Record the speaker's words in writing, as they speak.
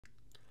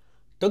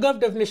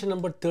TOGAF definition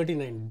number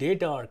 39,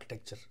 data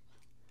architecture.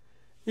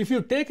 If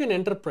you take an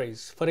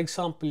enterprise, for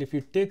example, if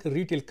you take a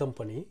retail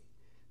company,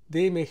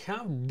 they may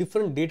have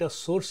different data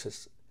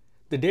sources.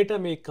 The data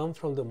may come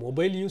from the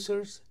mobile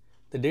users,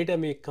 the data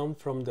may come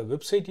from the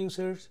website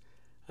users,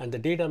 and the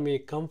data may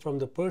come from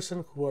the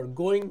person who are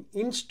going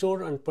in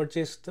store and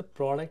purchase the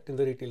product in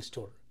the retail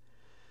store.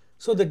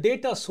 So the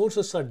data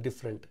sources are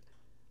different.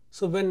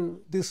 So when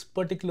this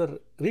particular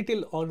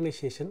retail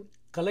organization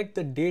collect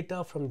the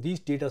data from these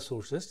data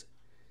sources,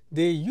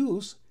 they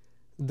use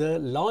the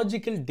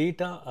logical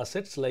data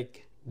assets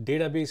like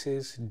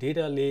databases,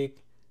 data lake,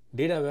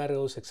 data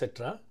warehouse,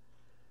 etc.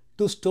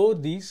 to store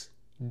these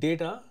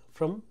data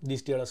from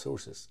these data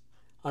sources.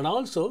 And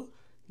also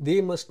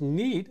they must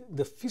need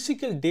the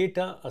physical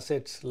data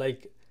assets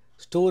like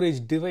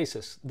storage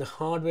devices, the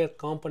hardware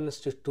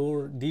components to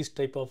store these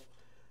type of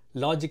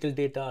logical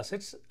data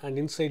assets, and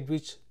inside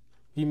which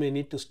we may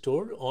need to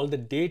store all the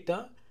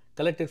data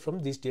collected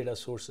from these data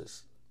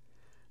sources.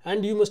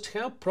 And you must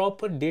have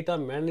proper data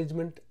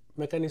management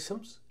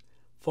mechanisms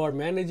for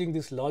managing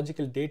these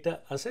logical data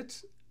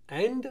assets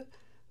and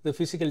the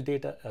physical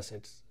data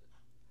assets.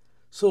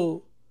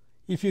 So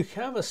if you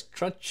have a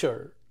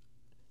structure,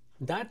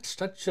 that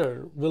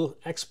structure will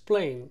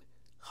explain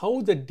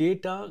how the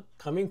data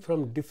coming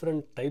from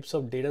different types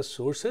of data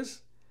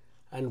sources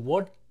and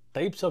what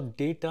types of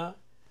data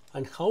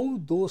and how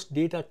those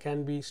data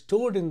can be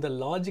stored in the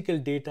logical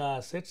data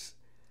assets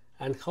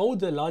and how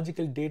the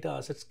logical data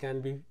assets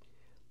can be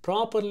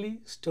properly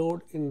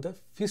stored in the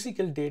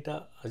physical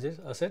data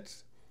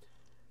assets,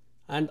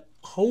 and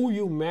how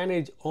you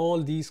manage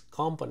all these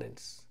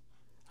components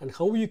and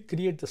how you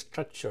create the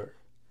structure.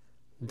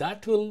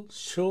 That will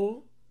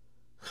show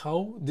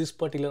how this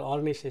particular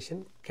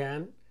organization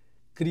can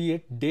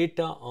create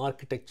data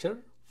architecture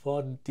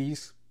for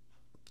these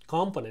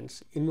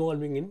components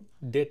involving in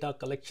data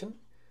collection,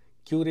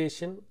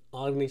 curation,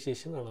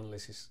 organization, and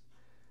analysis.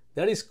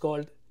 That is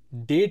called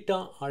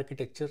data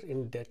architecture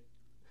in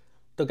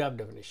TOGAF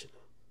definition.